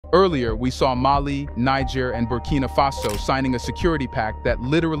Earlier, we saw Mali, Niger, and Burkina Faso signing a security pact that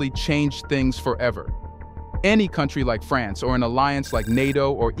literally changed things forever. Any country like France or an alliance like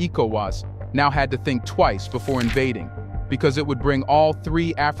NATO or ECOWAS now had to think twice before invading, because it would bring all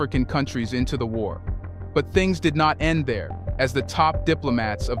three African countries into the war. But things did not end there, as the top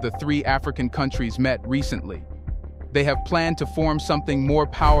diplomats of the three African countries met recently. They have planned to form something more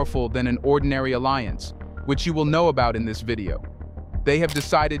powerful than an ordinary alliance, which you will know about in this video. They have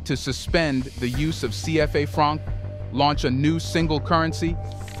decided to suspend the use of CFA franc, launch a new single currency,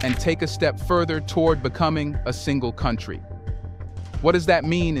 and take a step further toward becoming a single country. What does that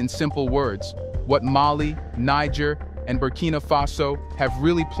mean in simple words? What Mali, Niger, and Burkina Faso have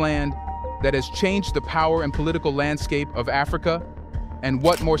really planned that has changed the power and political landscape of Africa? And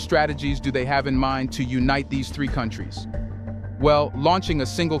what more strategies do they have in mind to unite these three countries? Well, launching a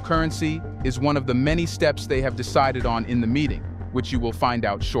single currency is one of the many steps they have decided on in the meeting, which you will find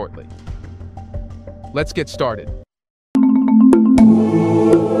out shortly. Let's get started.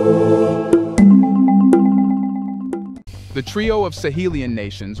 The trio of Sahelian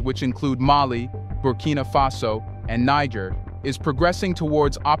nations, which include Mali, Burkina Faso, and Niger, is progressing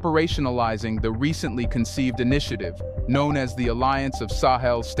towards operationalizing the recently conceived initiative known as the Alliance of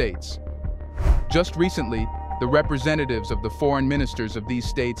Sahel States. Just recently, the representatives of the foreign ministers of these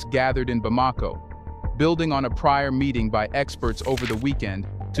states gathered in Bamako, building on a prior meeting by experts over the weekend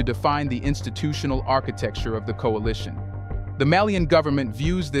to define the institutional architecture of the coalition. The Malian government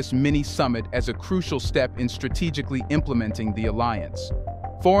views this mini-summit as a crucial step in strategically implementing the alliance.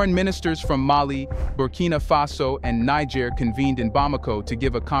 Foreign ministers from Mali, Burkina Faso, and Niger convened in Bamako to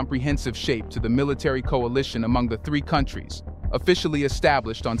give a comprehensive shape to the military coalition among the three countries, officially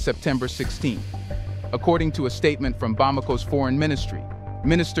established on September 16. According to a statement from Bamako's foreign ministry,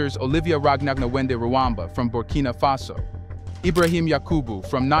 Ministers Olivia Ragnagna-Wende Ruamba from Burkina Faso, Ibrahim Yakubu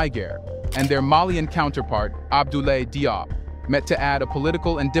from Niger, and their Malian counterpart, Abdoulaye Diop, met to add a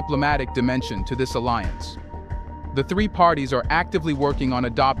political and diplomatic dimension to this alliance. The three parties are actively working on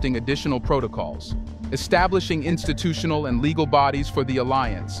adopting additional protocols, establishing institutional and legal bodies for the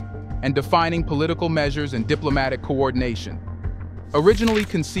alliance, and defining political measures and diplomatic coordination. Originally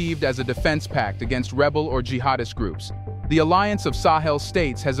conceived as a defense pact against rebel or jihadist groups, the Alliance of Sahel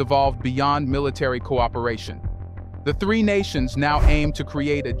States has evolved beyond military cooperation. The three nations now aim to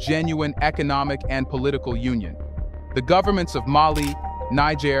create a genuine economic and political union. The governments of Mali,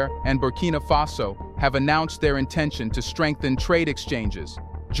 Niger, and Burkina Faso have announced their intention to strengthen trade exchanges,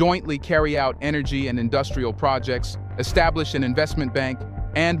 jointly carry out energy and industrial projects, establish an investment bank,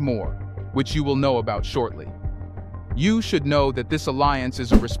 and more, which you will know about shortly. You should know that this alliance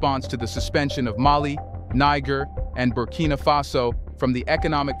is a response to the suspension of Mali, Niger, and Burkina Faso from the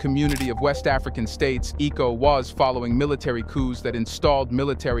Economic Community of West African States (ECOWAS) following military coups that installed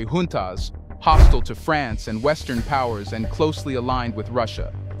military juntas hostile to France and Western powers and closely aligned with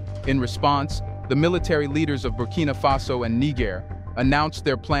Russia. In response, the military leaders of Burkina Faso and Niger announced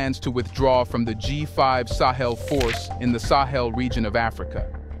their plans to withdraw from the G5 Sahel force in the Sahel region of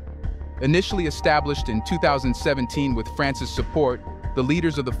Africa. Initially established in 2017 with France's support, the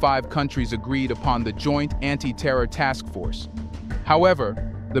leaders of the five countries agreed upon the Joint Anti-Terror Task Force. However,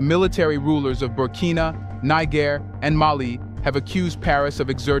 the military rulers of Burkina, Niger, and Mali have accused Paris of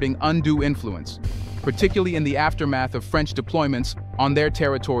exerting undue influence, particularly in the aftermath of French deployments on their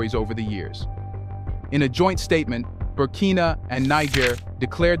territories over the years. In a joint statement, Burkina and Niger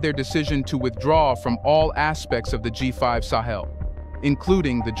declared their decision to withdraw from all aspects of the G5 Sahel,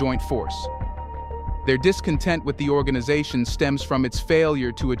 including the joint force. Their discontent with the organization stems from its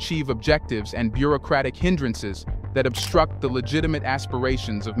failure to achieve objectives and bureaucratic hindrances that obstruct the legitimate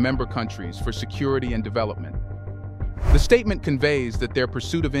aspirations of member countries for security and development. The statement conveys that their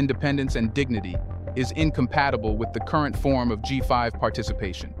pursuit of independence and dignity is incompatible with the current form of G5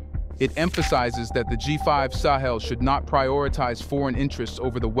 participation. It emphasizes that the G5 Sahel should not prioritize foreign interests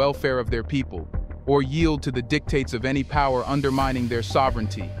over the welfare of their people, or yield to the dictates of any power undermining their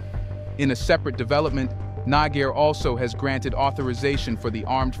sovereignty. In a separate development, Niger also has granted authorization for the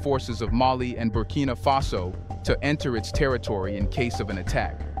armed forces of Mali and Burkina Faso to enter its territory in case of an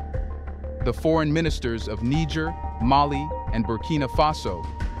attack. The foreign ministers of Niger, Mali, and Burkina Faso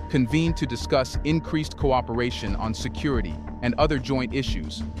convened to discuss increased cooperation on security and other joint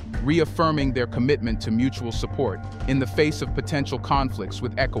issues, reaffirming their commitment to mutual support in the face of potential conflicts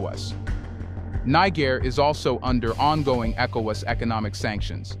with ECOWAS. Niger is also under ongoing ECOWAS economic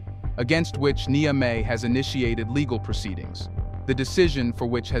sanctions, against which Niamey has initiated legal proceedings, the decision for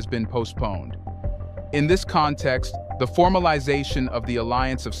which has been postponed. In this context, the formalization of the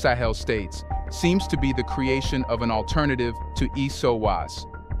Alliance of Sahel States seems to be the creation of an alternative to ECOWAS.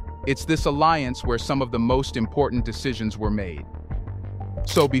 It's this alliance where some of the most important decisions were made.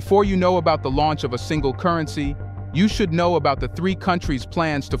 So before you know about the launch of a single currency, you should know about the three countries'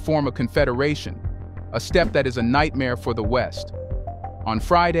 plans to form a confederation, a step that is a nightmare for the West. On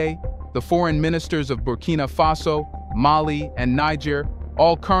Friday, the foreign ministers of Burkina Faso, Mali, and Niger,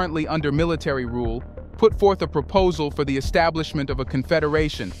 all currently under military rule, put forth a proposal for the establishment of a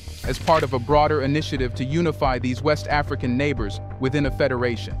confederation as part of a broader initiative to unify these West African neighbors within a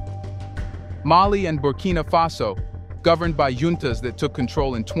federation. Mali and Burkina Faso, governed by juntas that took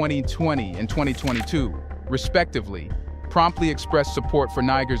control in 2020 and 2022, respectively, promptly expressed support for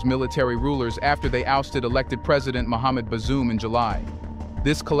Niger's military rulers after they ousted elected President Mohamed Bazoum in July.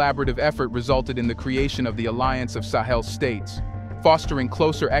 This collaborative effort resulted in the creation of the Alliance of Sahel States, fostering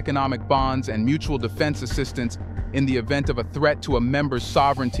closer economic bonds and mutual defense assistance in the event of a threat to a member's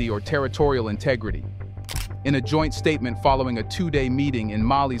sovereignty or territorial integrity. In a joint statement following a two-day meeting in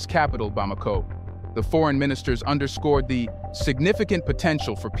Mali's capital, Bamako, the foreign ministers underscored the significant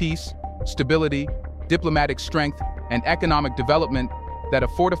potential for peace, stability, diplomatic strength, and economic development that a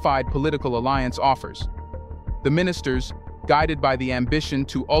fortified political alliance offers. The ministers, guided by the ambition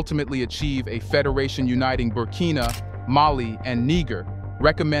to ultimately achieve a federation uniting Burkina, Mali, and Niger,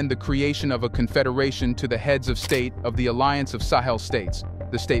 recommend the creation of a confederation to the heads of state of the Alliance of Sahel States,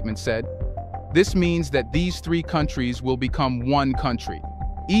 the statement said. This means that these three countries will become one country,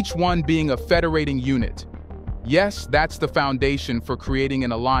 each one being a federating unit. Yes, that's the foundation for creating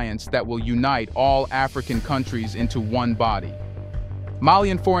an alliance that will unite all African countries into one body.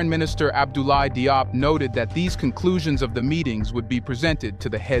 Malian Foreign Minister Abdoulaye Diop noted that these conclusions of the meetings would be presented to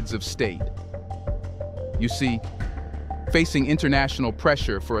the heads of state. You see, facing international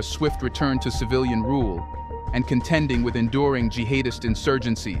pressure for a swift return to civilian rule and contending with enduring jihadist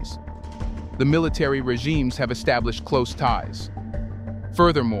insurgencies, the military regimes have established close ties.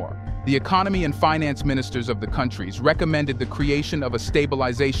 Furthermore, the economy and finance ministers of the countries recommended the creation of a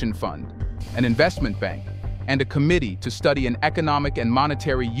stabilization fund, an investment bank, and a committee to study an economic and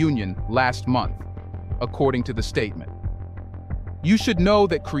monetary union last month, according to the statement. You should know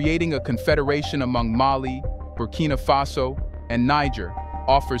that creating a confederation among Mali, Burkina Faso, and Niger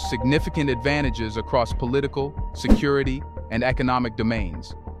offers significant advantages across political, security, and economic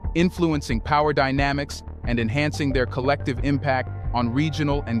domains, influencing power dynamics and enhancing their collective impact on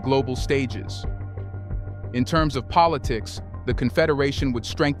regional and global stages. In terms of politics, the confederation would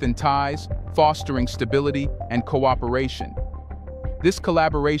strengthen ties, fostering stability and cooperation. This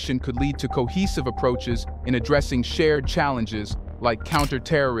collaboration could lead to cohesive approaches in addressing shared challenges like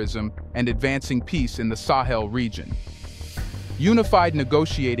counterterrorism and advancing peace in the Sahel region. Unified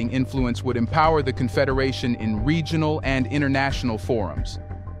negotiating influence would empower the confederation in regional and international forums,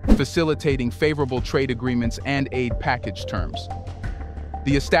 facilitating favorable trade agreements and aid package terms.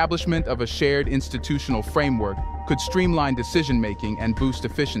 The establishment of a shared institutional framework could streamline decision-making and boost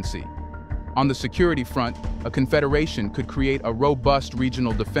efficiency. On the security front, a confederation could create a robust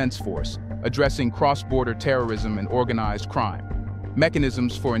regional defense force, addressing cross-border terrorism and organized crime.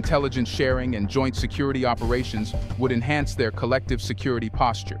 Mechanisms for intelligence sharing and joint security operations would enhance their collective security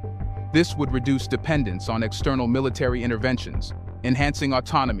posture. This would reduce dependence on external military interventions, enhancing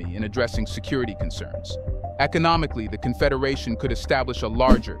autonomy in addressing security concerns. Economically, the confederation could establish a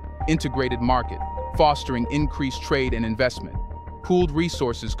larger, integrated market, fostering increased trade and investment. Pooled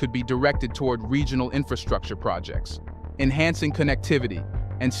resources could be directed toward regional infrastructure projects, enhancing connectivity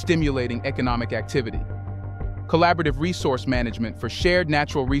and stimulating economic activity. Collaborative resource management for shared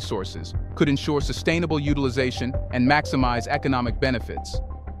natural resources could ensure sustainable utilization and maximize economic benefits.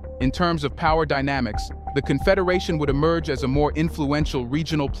 In terms of power dynamics, the Confederation would emerge as a more influential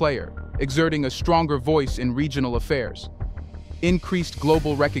regional player, exerting a stronger voice in regional affairs. Increased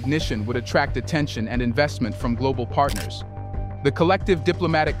global recognition would attract attention and investment from global partners. The collective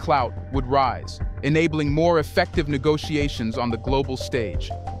diplomatic clout would rise, enabling more effective negotiations on the global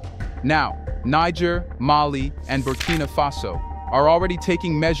stage. Now, Niger, Mali, and Burkina Faso are already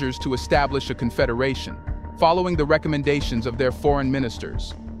taking measures to establish a confederation, following the recommendations of their foreign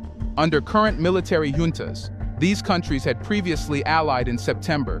ministers. Under current military juntas, these countries had previously allied in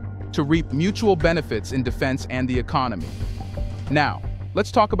September to reap mutual benefits in defense and the economy. Now,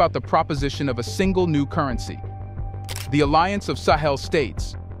 let's talk about the proposition of a single new currency. The Alliance of Sahel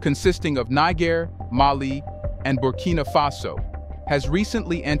States, consisting of Niger, Mali, and Burkina Faso, has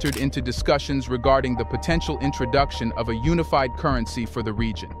recently entered into discussions regarding the potential introduction of a unified currency for the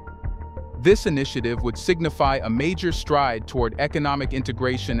region. This initiative would signify a major stride toward economic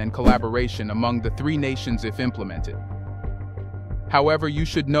integration and collaboration among the three nations if implemented. However, you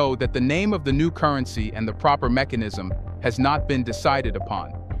should know that the name of the new currency and the proper mechanism has not been decided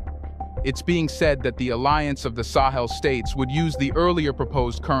upon. it's being said that the alliance of the Sahel states would use the earlier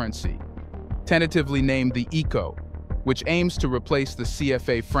proposed currency, tentatively named the ECO, which aims to replace the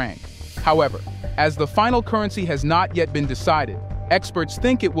CFA franc. However, as the final currency has not yet been decided, experts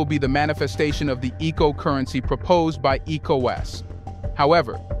think it will be the manifestation of the ECO currency proposed by ECOWAS.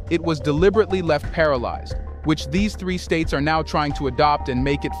 However, it was deliberately left paralyzed, which these three states are now trying to adopt and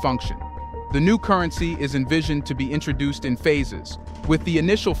make it function. The new currency is envisioned to be introduced in phases, with the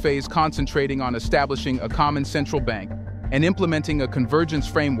initial phase concentrating on establishing a common central bank and implementing a convergence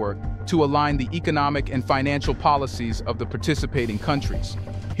framework to align the economic and financial policies of the participating countries.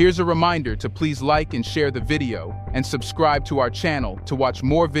 Here's a reminder to please like and share the video and subscribe to our channel to watch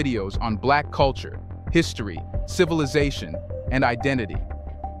more videos on Black culture, history, civilization, and identity.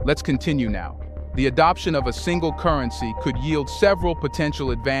 Let's continue now. The adoption of a single currency could yield several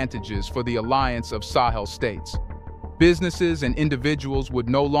potential advantages for the alliance of Sahel states. Businesses and individuals would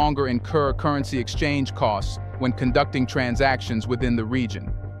no longer incur currency exchange costs when conducting transactions within the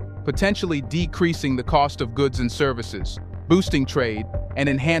region, potentially decreasing the cost of goods and services, boosting trade, and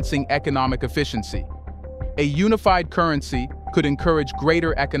enhancing economic efficiency. A unified currency could encourage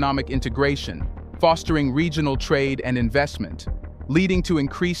greater economic integration, fostering regional trade and investment, leading to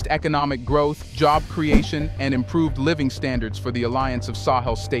increased economic growth, job creation, and improved living standards for the alliance of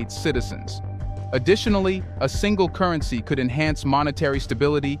Sahel states' citizens. Additionally, a single currency could enhance monetary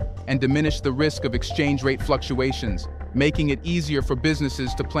stability and diminish the risk of exchange rate fluctuations, making it easier for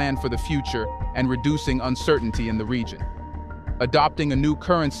businesses to plan for the future and reducing uncertainty in the region. Adopting a new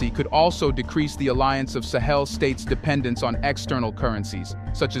currency could also decrease the alliance of Sahel states' dependence on external currencies,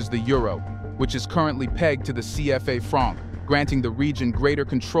 such as the euro, which is currently pegged to the CFA franc, granting the region greater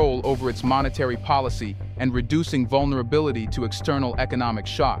control over its monetary policy and reducing vulnerability to external economic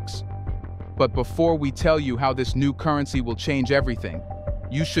shocks. But before we tell you how this new currency will change everything,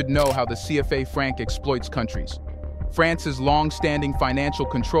 you should know how the CFA franc exploits countries. France's long-standing financial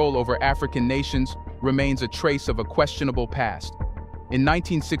control over African nations remains a trace of a questionable past. In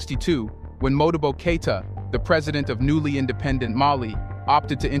 1962, when Modibo Keïta, the president of newly independent Mali,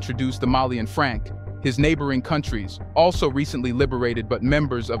 opted to introduce the Malian franc, his neighboring countries, also recently liberated but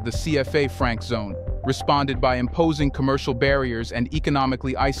members of the CFA franc zone, responded by imposing commercial barriers and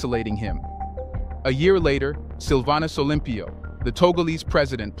economically isolating him. A year later, Sylvanus Olympio, the Togolese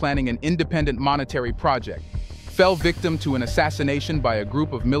president planning an independent monetary project, fell victim to an assassination by a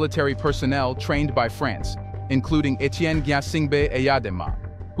group of military personnel trained by France, including Etienne Gnassingbé Eyadema,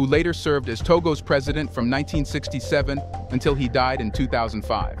 who later served as Togo's president from 1967 until he died in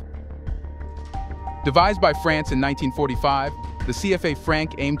 2005. Devised by France in 1945, the CFA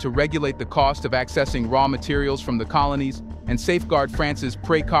franc aimed to regulate the cost of accessing raw materials from the colonies and safeguard France's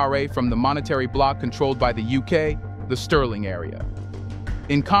pré carré from the monetary bloc controlled by the UK, the sterling area.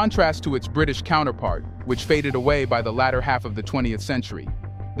 In contrast to its British counterpart, which faded away by the latter half of the 20th century,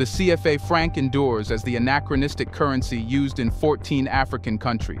 the CFA franc endures as the anachronistic currency used in 14 African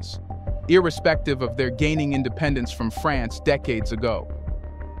countries, irrespective of their gaining independence from France decades ago.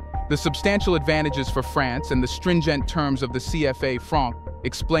 The substantial advantages for France and the stringent terms of the CFA franc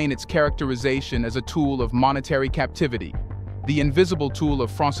explain its characterization as a tool of monetary captivity, the invisible tool of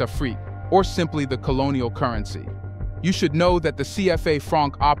France-Afrique, or simply the colonial currency. You should know that the CFA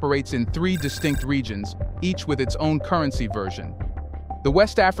franc operates in 3 distinct regions, each with its own currency version. The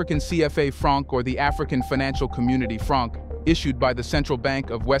West African CFA franc, or the African Financial Community franc, issued by the Central Bank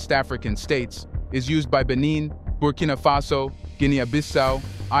of West African States, is used by Benin, Burkina Faso, Guinea-Bissau,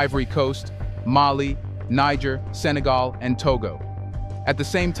 Ivory Coast, Mali, Niger, Senegal, and Togo. At the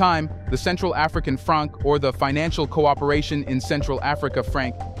same time, the Central African franc, or the Financial Cooperation in Central Africa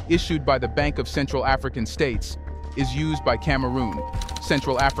franc, issued by the Bank of Central African States, is used by Cameroon,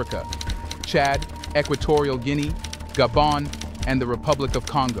 Central Africa, Chad, Equatorial Guinea, Gabon, and the Republic of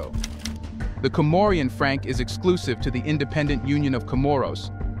Congo. The Comorian franc is exclusive to the Independent Union of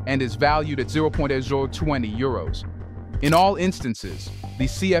Comoros and is valued at 0.020 euros. In all instances, the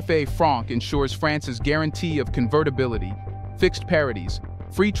CFA franc ensures France's guarantee of convertibility, fixed parities,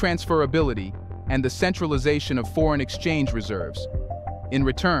 free transferability, and the centralization of foreign exchange reserves. In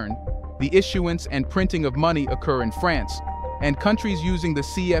return, the issuance and printing of money occur in France, and countries using the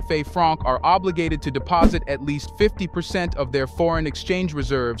CFA franc are obligated to deposit at least 50% of their foreign exchange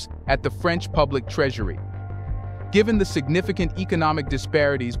reserves at the French public treasury. Given the significant economic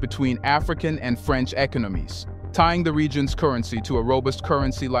disparities between African and French economies, tying the region's currency to a robust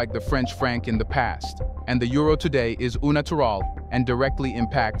currency like the French franc in the past, and the euro today is unilateral and directly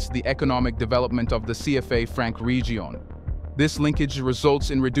impacts the economic development of the CFA franc region. This linkage results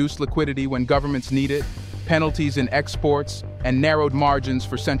in reduced liquidity when governments need it, penalties in exports, and narrowed margins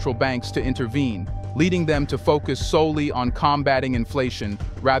for central banks to intervene, leading them to focus solely on combating inflation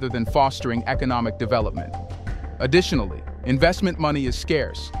rather than fostering economic development. Additionally, investment money is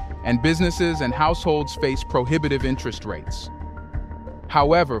scarce, and businesses and households face prohibitive interest rates.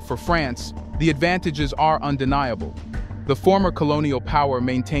 However, for France, the advantages are undeniable. The former colonial power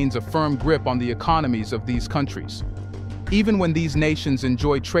maintains a firm grip on the economies of these countries. Even when these nations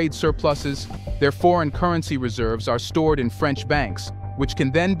enjoy trade surpluses, their foreign currency reserves are stored in French banks, which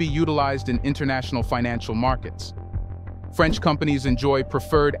can then be utilized in international financial markets. French companies enjoy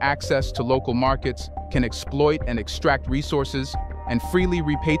preferred access to local markets, can exploit and extract resources, and freely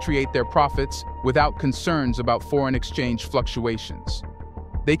repatriate their profits without concerns about foreign exchange fluctuations.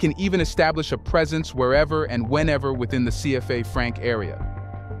 They can even establish a presence wherever and whenever within the CFA franc area.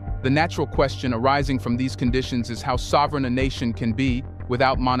 The natural question arising from these conditions is how sovereign a nation can be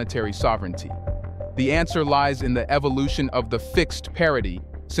without monetary sovereignty. The answer lies in the evolution of the fixed parity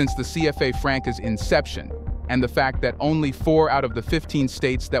since the CFA franca's inception, and the fact that only 4 out of the 15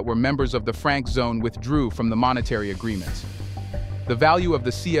 states that were members of the franc zone withdrew from the monetary agreement. The value of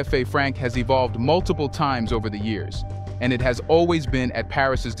the CFA franc has evolved multiple times over the years, and it has always been at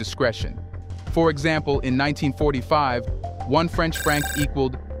Paris's discretion. For example, in 1945, 1 French franc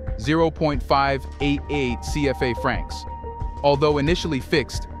equaled 0.588 CFA francs. Although initially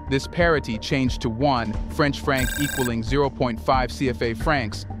fixed, this parity changed to 1 French franc equaling 0.5 CFA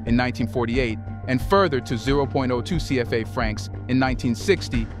francs in 1948, and further to 0.02 CFA francs in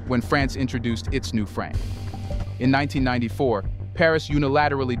 1960 when France introduced its new franc. In 1994, Paris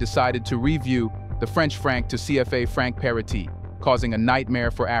unilaterally decided to review the French franc to CFA franc parity, causing a nightmare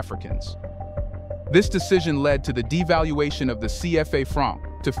for Africans. This decision led to the devaluation of the CFA franc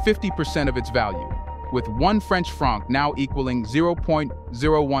to 50% of its value, with 1 French franc now equaling 0.01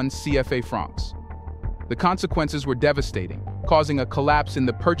 CFA francs. The consequences were devastating, causing a collapse in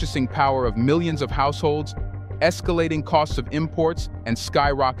the purchasing power of millions of households, escalating costs of imports, and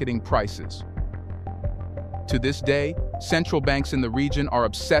skyrocketing prices. To this day, central banks in the region are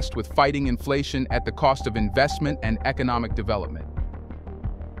obsessed with fighting inflation at the cost of investment and economic development.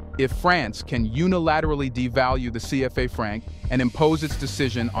 If France can unilaterally devalue the CFA franc and impose its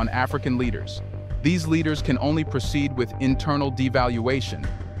decision on African leaders, these leaders can only proceed with internal devaluation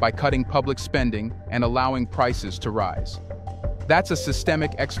by cutting public spending and allowing prices to rise. That's a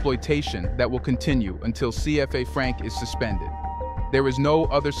systemic exploitation that will continue until CFA franc is suspended. There is no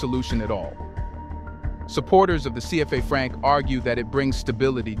other solution at all. Supporters of the CFA franc argue that it brings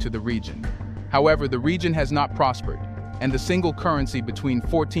stability to the region. However, the region has not prospered, and the single currency between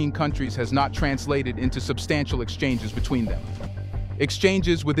 14 countries has not translated into substantial exchanges between them.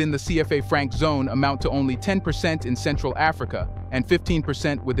 Exchanges within the CFA franc zone amount to only 10% in Central Africa and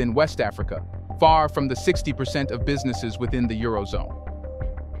 15% within West Africa, far from the 60% of businesses within the Eurozone.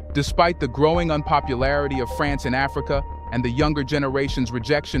 Despite the growing unpopularity of France in Africa and the younger generation's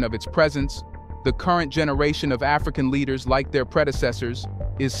rejection of its presence, the current generation of African leaders, like their predecessors,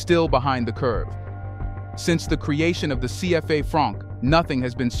 is still behind the curve. Since the creation of the CFA franc, nothing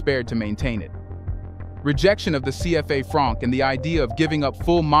has been spared to maintain it. Rejection of the CFA franc and the idea of giving up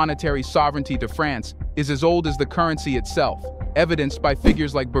full monetary sovereignty to France is as old as the currency itself, evidenced by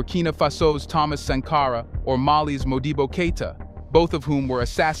figures like Burkina Faso's Thomas Sankara or Mali's Modibo Keita, both of whom were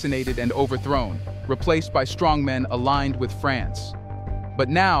assassinated and overthrown, replaced by strongmen aligned with France. But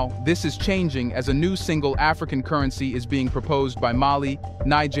now, this is changing as a new single African currency is being proposed by Mali,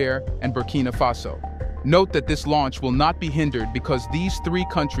 Niger, and Burkina Faso. Note that this launch will not be hindered because these 3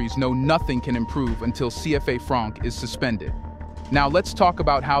 countries know nothing can improve until CFA franc is suspended. Now let's talk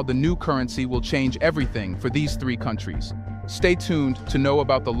about how the new currency will change everything for these 3 countries. Stay tuned to know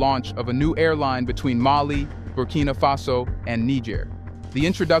about the launch of a new airline between Mali, Burkina Faso, and Niger. The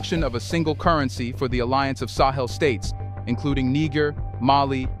introduction of a single currency for the Alliance of Sahel states, including Niger,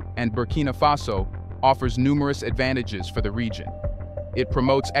 Mali, and Burkina Faso, offers numerous advantages for the region. It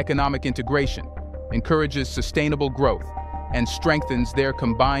promotes economic integration, encourages sustainable growth, and strengthens their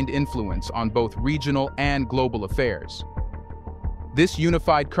combined influence on both regional and global affairs. This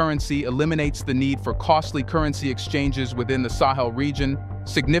unified currency eliminates the need for costly currency exchanges within the Sahel region,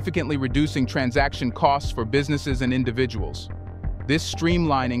 significantly reducing transaction costs for businesses and individuals. This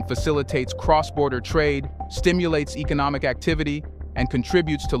streamlining facilitates cross-border trade, stimulates economic activity, and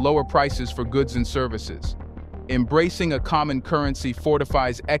contributes to lower prices for goods and services. Embracing a common currency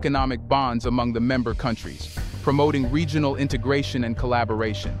fortifies economic bonds among the member countries, promoting regional integration and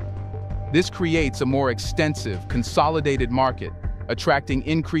collaboration. This creates a more extensive, consolidated market, attracting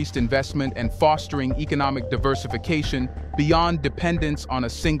increased investment and fostering economic diversification beyond dependence on a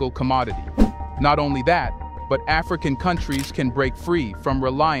single commodity. Not only that, but African countries can break free from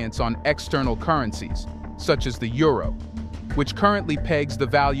reliance on external currencies, such as the euro, which currently pegs the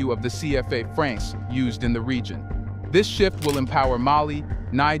value of the CFA francs used in the region. This shift will empower Mali,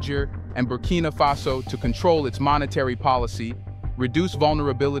 Niger, and Burkina Faso to control its monetary policy, reduce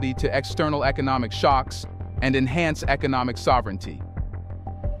vulnerability to external economic shocks, and enhance economic sovereignty.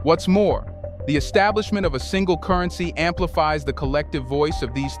 What's more, the establishment of a single currency amplifies the collective voice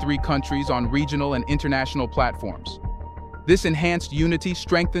of these three countries on regional and international platforms. This enhanced unity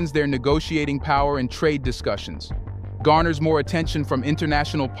strengthens their negotiating power in trade discussions, garners more attention from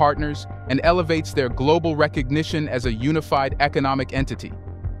international partners, and elevates their global recognition as a unified economic entity.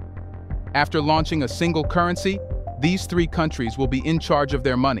 After launching a single currency, these three countries will be in charge of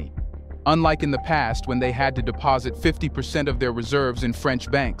their money, unlike in the past when they had to deposit 50% of their reserves in French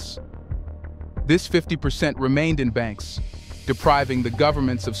banks. This 50% remained in banks, depriving the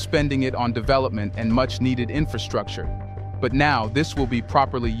governments of spending it on development and much-needed infrastructure. But now this will be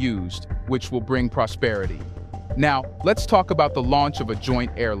properly used, which will bring prosperity. Now, let's talk about the launch of a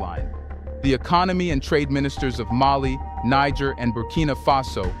joint airline. The economy and trade ministers of Mali, Niger, and Burkina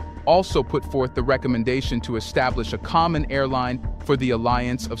Faso also put forth the recommendation to establish a common airline for the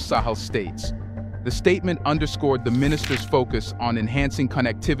Alliance of Sahel States. The statement underscored the ministers' focus on enhancing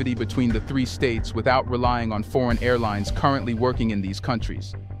connectivity between the three states without relying on foreign airlines currently working in these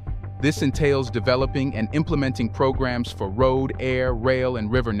countries. This entails developing and implementing programs for road, air, rail,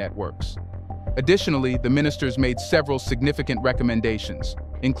 and river networks. Additionally, the ministers made several significant recommendations,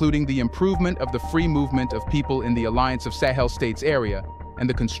 including the improvement of the free movement of people in the Alliance of Sahel States area and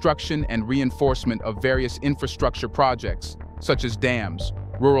the construction and reinforcement of various infrastructure projects, such as dams,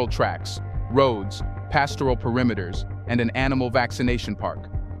 rural tracks, roads, pastoral perimeters, and an animal vaccination park.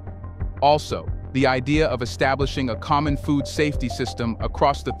 Also, the idea of establishing a common food safety system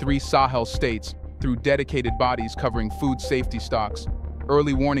across the three Sahel states through dedicated bodies covering food safety stocks,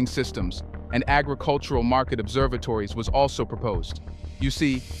 early warning systems, and agricultural market observatories was also proposed. You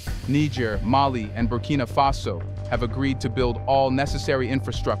see, Niger, Mali, and Burkina Faso have agreed to build all necessary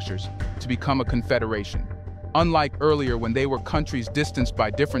infrastructures to become a confederation. Unlike earlier when they were countries distanced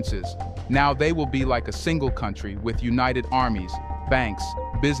by differences, now they will be like a single country with united armies, banks,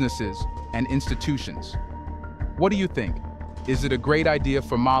 businesses, and institutions. What do you think? Is it a great idea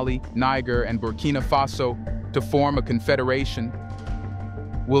for Mali, Niger, and Burkina Faso to form a confederation?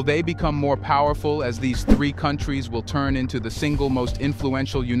 Will they become more powerful as these three countries will turn into the single most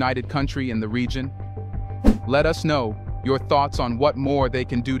influential united country in the region? Let us know your thoughts on what more they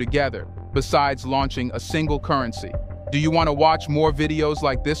can do together, besides launching a single currency. Do you want to watch more videos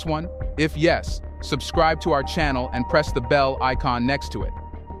like this one? If yes, subscribe to our channel and press the bell icon next to it.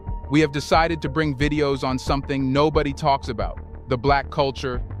 We have decided to bring videos on something nobody talks about: the Black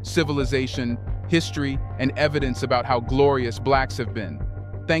culture, civilization, history, and evidence about how glorious Blacks have been.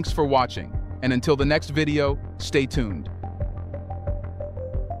 Thanks for watching, and until the next video, stay tuned.